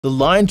The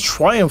lion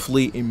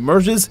triumphantly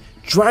emerges,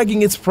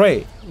 dragging its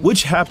prey,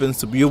 which happens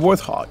to be a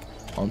warthog,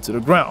 onto the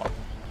ground.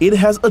 It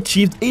has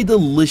achieved a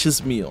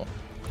delicious meal,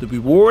 the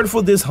reward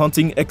for this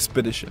hunting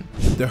expedition.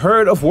 The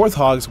herd of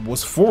warthogs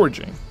was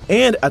foraging,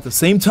 and at the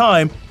same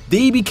time,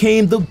 they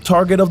became the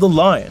target of the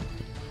lion.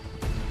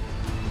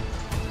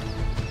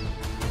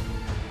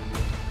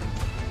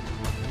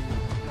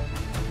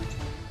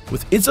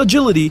 With its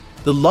agility,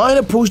 the lion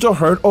approached a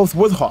herd of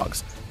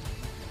warthogs.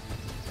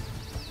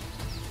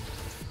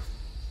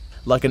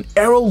 Like an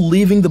arrow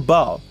leaving the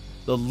bow,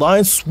 the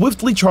lion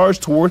swiftly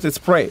charged towards its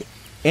prey,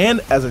 and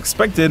as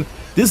expected,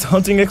 this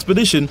hunting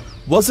expedition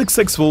was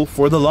successful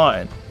for the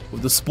lion,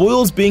 with the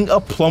spoils being a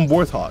plump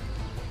warthog.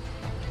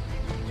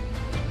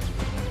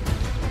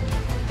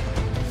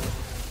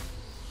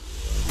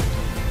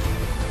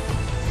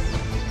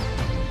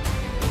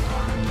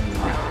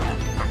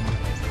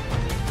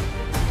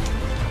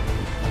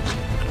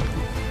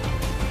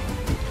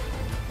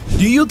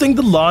 Do you think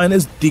the lion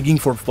is digging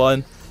for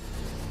fun?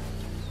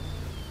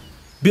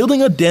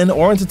 Building a den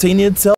or entertaining itself?